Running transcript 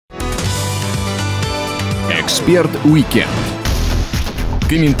Эксперт Уикенд.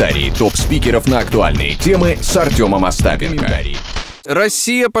 Комментарии топ-спикеров на актуальные темы с Артёмом Остапенко.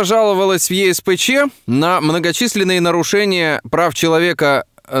 Россия пожаловалась в ЕСПЧ на многочисленные нарушения прав человека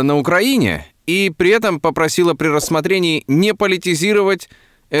на Украине и при этом попросила при рассмотрении не политизировать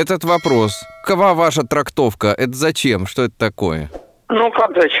этот вопрос. Какова ваша трактовка? Это зачем? Что это такое? Ну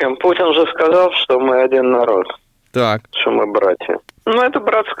как зачем? Путин же сказал, что мы один народ. Так. Что мы братья. Ну это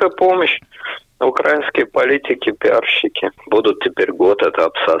братская помощь. Украинские политики, пиарщики будут теперь год это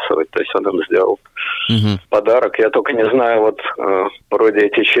обсасывать. То есть он им сделал подарок. Я только не знаю, вот вроде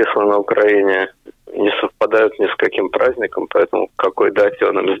эти числа на Украине не совпадают ни с каким праздником, поэтому к какой дате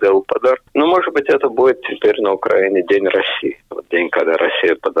он им сделал подарок. Ну, может быть, это будет теперь на Украине День России. Вот день, когда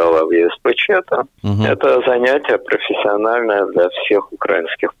Россия подала в ЕСПЧ, это занятие профессиональное для всех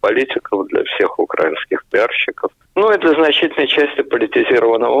украинских политиков, для всех украинских пиарщиков. Ну, и для значительной части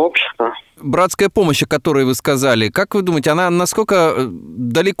политизированного общества. Братская помощь, о которой вы сказали, как вы думаете, она насколько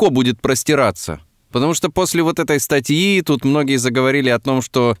далеко будет простираться? Потому что после вот этой статьи тут многие заговорили о том,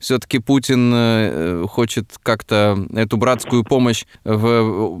 что все-таки Путин хочет как-то эту братскую помощь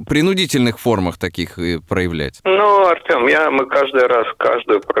в принудительных формах таких проявлять. Ну, Артем, мы каждый раз,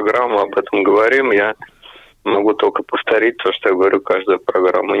 каждую программу об этом говорим. Я могу только повторить то, что я говорю каждую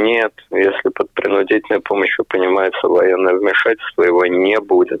программу. Нет, если под принудительной помощью понимается военное вмешательство, его не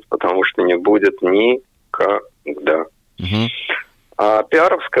будет, потому что не будет никогда. А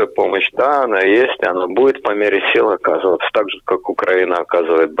пиаровская помощь, да, она есть, она будет по мере сил оказываться, так же, как Украина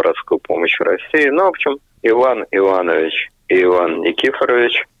оказывает братскую помощь России. Ну, в общем, Иван Иванович и Иван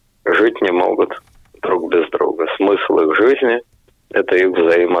Никифорович жить не могут друг без друга. Смысл их жизни – это их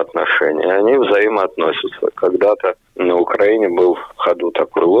взаимоотношения. Они взаимоотносятся. Когда-то на Украине был в ходу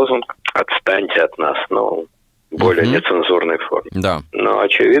такой лозунг «Отстаньте от нас», ну, более нецензурной форме. Да. Но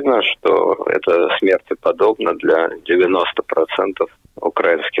очевидно, что это смерти подобно для 90%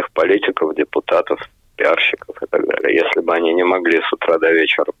 украинских политиков, депутатов, пиарщиков и так далее. Если бы они не могли с утра до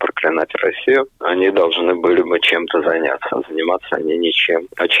вечера проклинать Россию, они должны были бы чем-то заняться. Заниматься они ничем,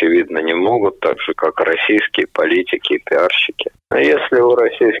 очевидно, не могут, так же, как российские политики и пиарщики. А если у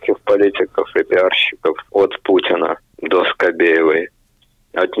российских политиков и пиарщиков от Путина до Скобеевой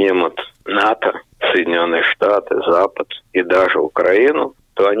отнимут НАТО, Соединенные Штаты, Запад и даже Украину,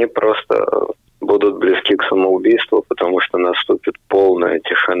 то они просто будут близки к самоубийству, потому что наступит полная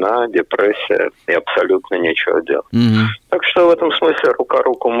тишина, депрессия и абсолютно нечего делать. Так что в этом смысле рука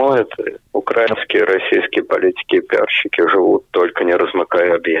руку моет, и украинские и российские политики и пиарщики живут, только не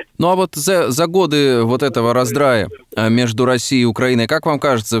размыкая объятия. Ну а вот за годы вот этого раздрая между Россией и Украиной, как вам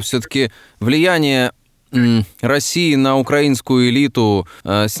кажется, все-таки влияние России на украинскую элиту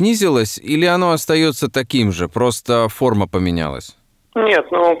снизилось или оно остается таким же, просто форма поменялась? Нет,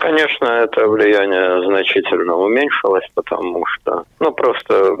 ну, конечно, это влияние значительно уменьшилось, потому что,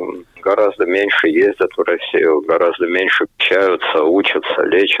 просто гораздо меньше ездят в Россию, гораздо меньше общаются, учатся,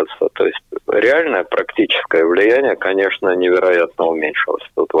 лечатся. То есть реальное практическое влияние, конечно, невероятно уменьшилось.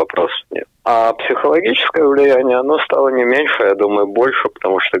 Тут вопросов нет. А психологическое влияние, оно стало не меньше, я думаю, больше,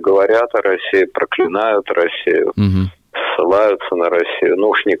 потому что говорят о России, проклинают Россию, ссылаются на Россию,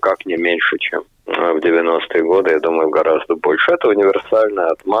 ну уж никак не меньше, чем в 90-е годы, я думаю, гораздо больше. Это универсальная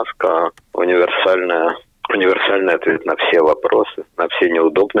отмазка, универсальный ответ на все вопросы, на все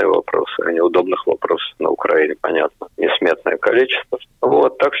неудобные вопросы. А неудобных вопросов на Украине, понятно, несметное количество.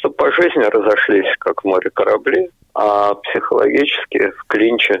 Вот, так что по жизни разошлись, как в море корабли, а психологически в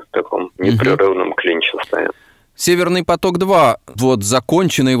клинче, в таком непрерывном клинче стоят. Северный поток-2, вот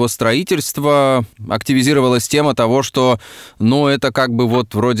закончено его строительство, активизировалась тема того, что, это как бы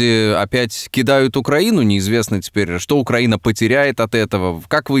вот вроде опять кидают Украину, неизвестно теперь, что Украина потеряет от этого.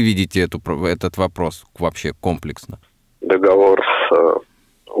 Как вы видите этот вопрос вообще комплексно? Договор с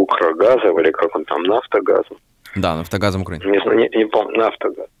Укргазом, или как он там, Нафтогазом? Да, Нафтогазом Украины. Не помню,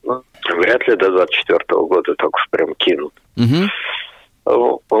 Нафтогаз. Вряд ли до 2024 года так уж прям кинут.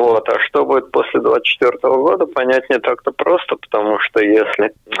 Вот. А что будет после 2024 года, понять не так-то просто, потому что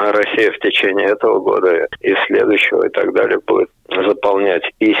если Россия в течение этого года и следующего и так далее будет заполнять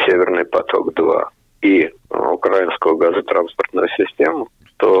и Северный поток-2, и украинскую газотранспортную систему,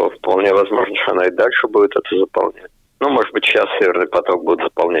 то вполне возможно, что она и дальше будет это заполнять. Может быть, сейчас Северный поток будет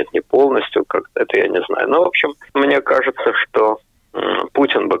заполнять не полностью, как-то это я не знаю. Но, в общем, мне кажется, что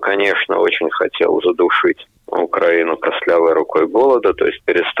Путин бы, конечно, очень хотел задушить Украину костлявой рукой голода, то есть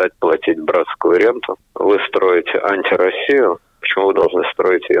перестать платить братскую ренту. Вы строите антироссию, почему вы должны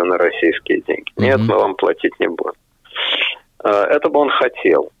строить ее на российские деньги? Нет, мы вам платить не будем. Это бы он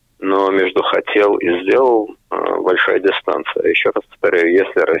хотел. Но между хотел и сделал большая дистанция. Еще раз повторяю,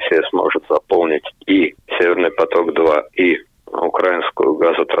 если Россия сможет заполнить и Северный поток-2, и украинскую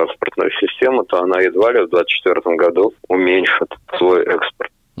газотранспортную систему, то она едва ли в 2024 году уменьшит свой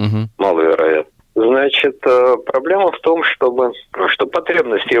экспорт. Маловероятно. Значит, проблема в том, что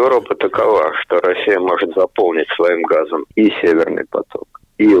потребность Европы такова, что Россия может заполнить своим газом и Северный поток,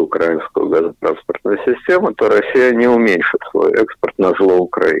 и украинскую газотранспортную систему, то Россия не уменьшит свой экспорт на зло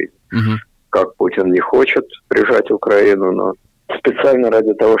Украине. Как Путин не хочет прижать Украину, но специально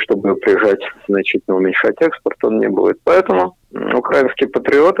ради того, чтобы прижать, значительно уменьшать экспорт, он не будет. Поэтому украинские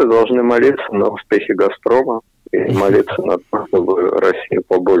патриоты должны молиться на успехи «Газпрома» и молиться на то, чтобы Россия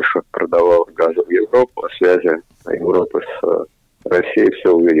побольше продавала газа в Европу, а связи Европы с Россией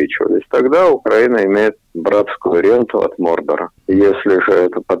все увеличивались. Тогда Украина имеет братскую ренту от Мордора. Если же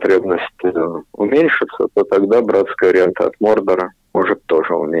эта потребность уменьшится, то тогда братская рента от Мордора может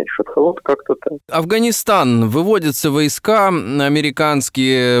тоже уменьшиться. Вот как-то так. Афганистан. Выводятся войска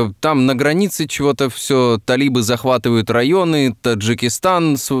американские. Там на границе чего-то все. Талибы захватывают районы.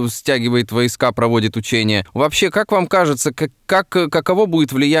 Таджикистан стягивает войска, проводит учения. Вообще, как вам кажется, каково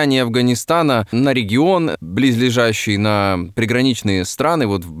будет влияние Афганистана на регион, близлежащий, на приграничные страны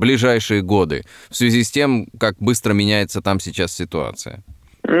вот в ближайшие годы, в связи с тем, как быстро меняется там сейчас ситуация?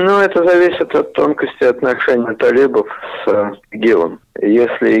 Ну, это зависит от тонкости отношений талибов с ИГИЛом.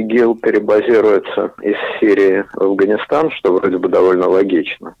 Если ИГИЛ перебазируется из Сирии в Афганистан, что вроде бы довольно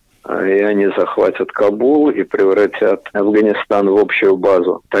логично, и они захватят Кабул и превратят Афганистан в общую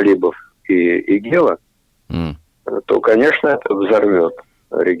базу талибов и ИГИЛа, то, конечно, это взорвет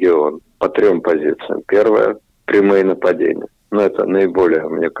регион по 3 позициям. Первое – прямые нападения. Но это наиболее,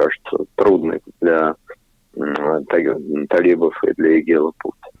 мне кажется, трудный для талибов и для ИГИЛа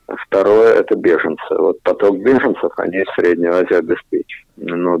путь. Второе – это беженцы. Вот поток беженцев они в Среднюю Азию обеспечат.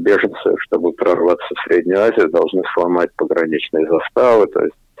 Но беженцы, чтобы прорваться в Среднюю Азию, должны сломать пограничные заставы, то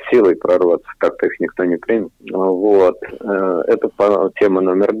есть силой прорваться, как-то их никто не примет. Вот. Это тема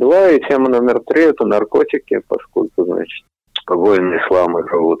номер 2. И тема номер 3 – это наркотики, поскольку, значит, воины ислама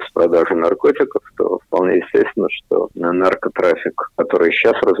живут с продажей наркотиков, то вполне естественно, что наркотрафик, который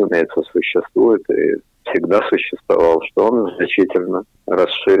сейчас, разумеется, существует и всегда существовал, что он значительно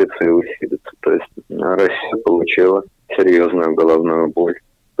расширится и усилится. То есть Россия получила серьезную головную боль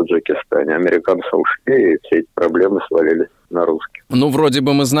в Таджикистане. Американцы ушли, и все эти проблемы свалились на русских. Ну, вроде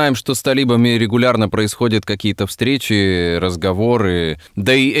бы мы знаем, что с талибами регулярно происходят какие-то встречи, разговоры.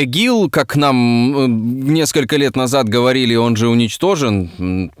 Да и ИГИЛ, как нам несколько лет назад говорили, он же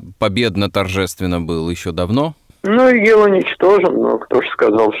уничтожен, победно, торжественно был еще давно. Ну, ИГИЛ уничтожен, но кто же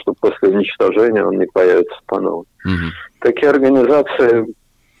сказал, что после уничтожения он не появится по новой. Такие организации,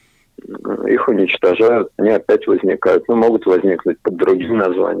 их уничтожают, они опять возникают, но могут возникнуть под другим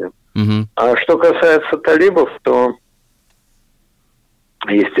названием. А что касается талибов, то,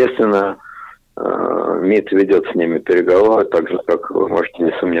 естественно, МИД ведет с ними переговоры, так же, как вы можете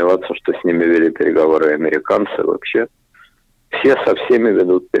не сомневаться, что с ними вели переговоры американцы вообще. Все со всеми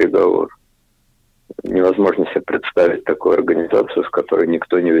ведут переговоры. Невозможно себе представить такую организацию, с которой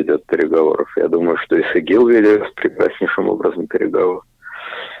никто не ведет переговоров. Я думаю, что и с ИГИЛ вели прекраснейшим образом переговоры.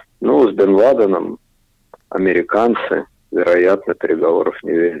 Ну, с Бен Ладеном американцы, вероятно, переговоров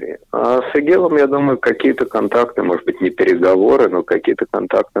не вели. А с ИГИЛом, я думаю, какие-то контакты, может быть, не переговоры, но какие-то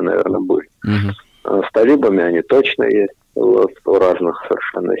контакты, наверное, были. С талибами они точно есть, вот, у разных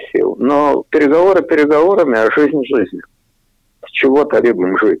совершенно сил. Но переговоры переговорами, а жизнь жизнью. С чего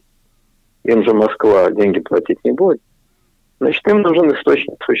талибам жить? Им же Москва деньги платить не будет. Значит, им нужен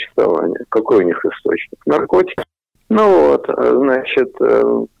источник существования. Какой у них источник? Наркотики. Ну вот, значит,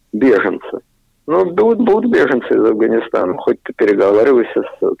 беженцы. Ну, будут беженцы из Афганистана. Хоть ты переговаривайся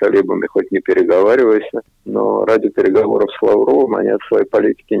с талибами, хоть не переговаривайся. Но ради переговоров с Лавровым они от своей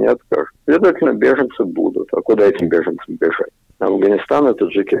политики не откажут. Следовательно, беженцы будут. А куда этим беженцам бежать? Афганистан и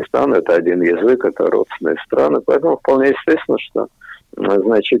Таджикистан – это один язык, это родственные страны. Поэтому вполне естественно, что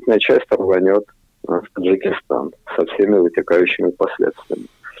значительная часть рванет в Таджикистан со всеми вытекающими последствиями.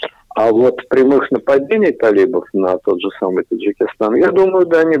 А вот прямых нападений талибов на тот же самый Таджикистан, я думаю,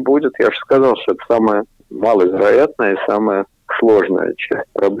 да, не будет. Я же сказал, что это самая маловероятная и самая сложная часть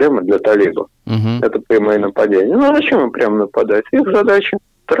проблемы для талибов. Это прямые нападения. Ну, а зачем им прямо нападать? Их задача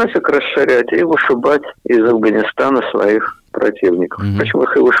трафик расширять и вышибать из Афганистана своих противников. Почему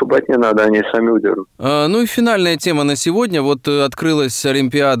их и вышибать не надо, они сами удерут. Ну и финальная тема на сегодня. Вот открылась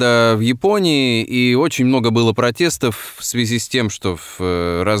Олимпиада в Японии, и очень много было протестов в связи с тем, что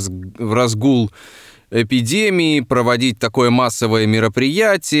в разгул эпидемии, проводить такое массовое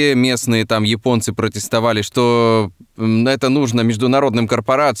мероприятие. Местные там японцы протестовали, что это нужно международным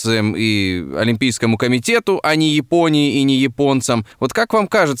корпорациям и Олимпийскому комитету, а не Японии и не японцам. Вот как вам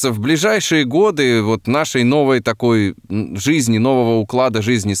кажется, в ближайшие годы вот нашей новой такой жизни, нового уклада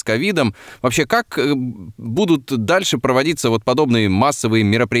жизни с ковидом, вообще как будут дальше проводиться вот подобные массовые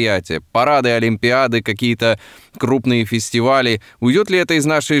мероприятия? Парады, олимпиады, какие-то крупные фестивали. Уйдет ли это из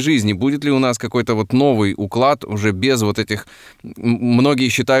нашей жизни? Будет ли у нас какой-то вот новый уклад уже без вот этих, многие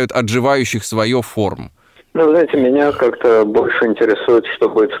считают, отживающих свое форм? Ну, знаете, меня как-то больше интересует, что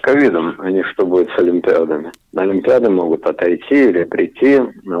будет с ковидом, а не что будет с олимпиадами. Олимпиады могут отойти или прийти,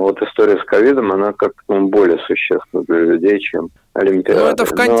 но вот история с ковидом, она как-то более существенна для людей, чем олимпиады. Ну, это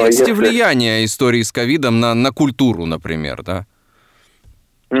в контексте влияния истории с ковидом на культуру, например, да?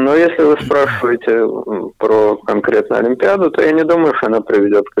 Но если вы спрашиваете про конкретно Олимпиаду, то я не думаю, что она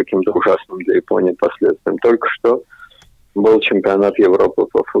приведет к каким-то ужасным для Японии последствиям. Только что был чемпионат Европы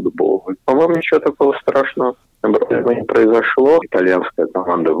по футболу. По-моему, ничего такого страшного не произошло. Итальянская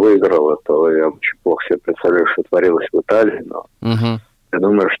команда выиграла, то я очень плохо себе представляю, что творилось в Италии. Но я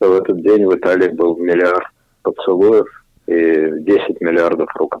думаю, что в этот день в Италии был 1 миллиард поцелуев и 10 миллиардов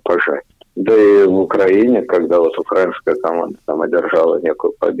рукопожатий. Да и в Украине, когда вот украинская команда там одержала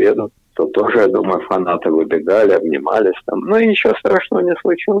некую победу, то тоже, я думаю, фанаты выбегали, обнимались там. Ну и ничего страшного не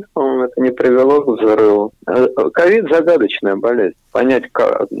случилось, по-моему, это не привело к взрыву. Ковид – загадочная болезнь. Понять,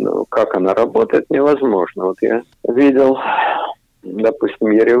 как она работает, невозможно. Вот я видел,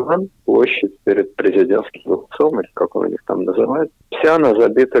 допустим, Ереван, площадь перед президентским дворцом, или как он у них там называют, вся она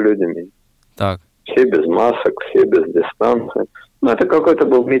забита людьми. Так. Все без масок, все без дистанции. Ну, это какой-то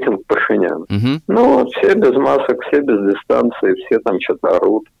был митинг Пашиняна. Ну, вот все без масок, все без дистанции, все там что-то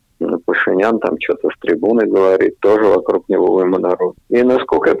орут. Пашинян там что-то с трибуны говорит, тоже вокруг него уйма народ. И,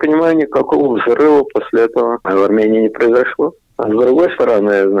 насколько я понимаю, никакого взрыва после этого в Армении не произошло. А с другой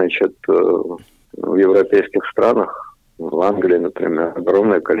стороны, значит, в европейских странах, в Англии, например,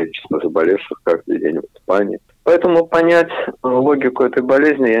 огромное количество заболевших каждый день в Испании. Поэтому понять логику этой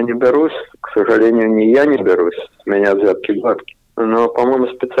болезни я не берусь. К сожалению, не я не берусь, с меня взятки гладкие. Но, по-моему,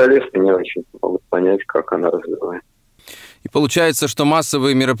 специалисты не очень могут понять, как она развивается. И получается, что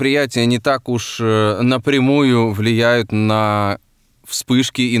массовые мероприятия не так уж напрямую влияют на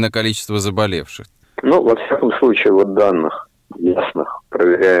вспышки и на количество заболевших. Ну, во всяком случае, вот данных ясных,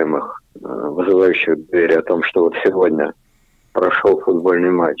 проверяемых, вызывающих доверие о том, что вот сегодня прошел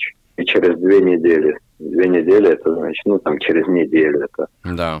футбольный матч, и через 2 недели, 2 недели это значит, ну, там через неделю это,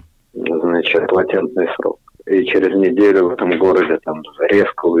 да. Значит, латентный срок. И через неделю в этом городе там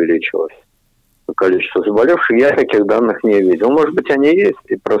резко увеличилось количество заболевших, я таких данных не видел. Может быть, они есть,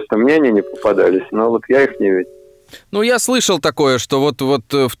 и просто мне они не попадались, но вот я их не видел. Ну, я слышал такое, что вот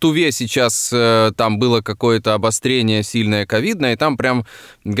в Туве сейчас там было какое-то обострение сильное ковидное, и там прям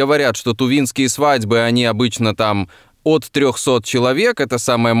говорят, что тувинские свадьбы, они обычно там от 300 человек, это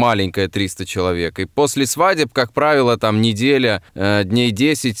самое маленькое 300 человек, и после свадеб, как правило, там неделя, дней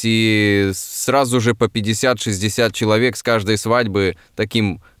 10, и сразу же по 50-60 человек с каждой свадьбы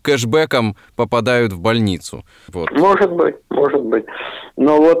таким кэшбэком попадают в больницу. Вот. Может быть.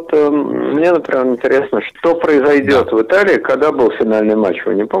 Но вот мне, например, интересно, что произойдет в Италии, когда был финальный матч,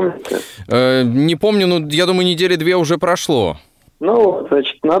 вы не помните? Не помню, но я думаю, недели 2 уже прошло. Ну,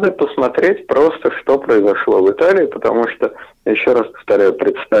 значит, надо посмотреть просто, что произошло в Италии, потому что, еще раз повторяю,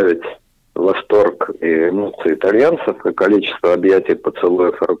 представить восторг и эмоции итальянцев и количество объятий,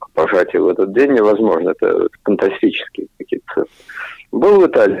 поцелуев и рукопожатий в этот день невозможно. Это фантастические какие-то цифры. Был в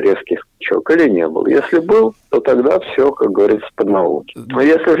Италии резкий скачок или не был? Если был, то тогда все, как говорится, под науки. Но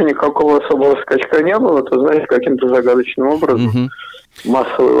если же никакого особого скачка не было, то, знаете, каким-то загадочным образом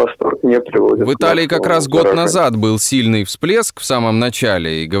массовый восторг не приводит. В Италии как раз год назад был сильный всплеск в самом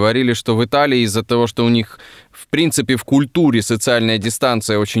начале, и говорили, что в Италии из-за того, что у них, в принципе, в культуре социальная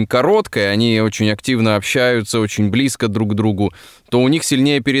дистанция очень короткая, они очень активно общаются, очень близко друг к другу, то у них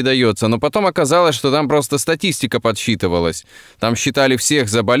сильнее передается. Но потом оказалось, что там просто статистика подсчитывалась. Там считали всех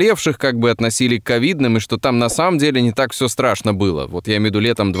заболевших, как бы относили к ковидным, и что там на самом деле не так все страшно было. Вот я имею в виду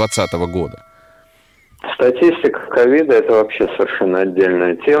летом 2020 года. Статистика ковида – это вообще совершенно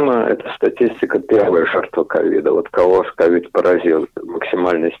отдельная тема. Это статистика первой жертвы ковида. Вот кого ковид поразил в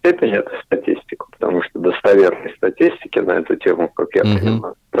максимальной степени – это статистика. Потому что достоверной статистики на эту тему, как я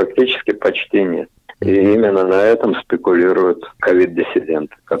понимаю, практически почти нет. И именно на этом спекулируют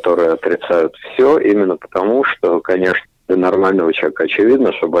ковид-диссиденты, которые отрицают все именно потому, что, конечно, для нормального человека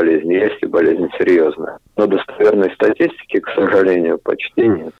очевидно, что болезнь есть и болезнь серьезная. Но достоверной статистики, к сожалению, почти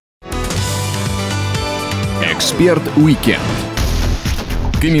нет. Эксперт Уикенд.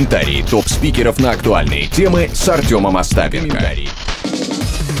 Комментарии топ-спикеров на актуальные темы с Артёмом Остапенко.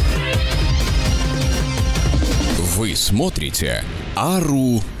 Вы смотрите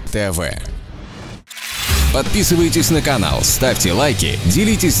Ару ТВ. Подписывайтесь на канал, ставьте лайки,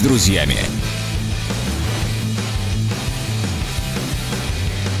 делитесь с друзьями.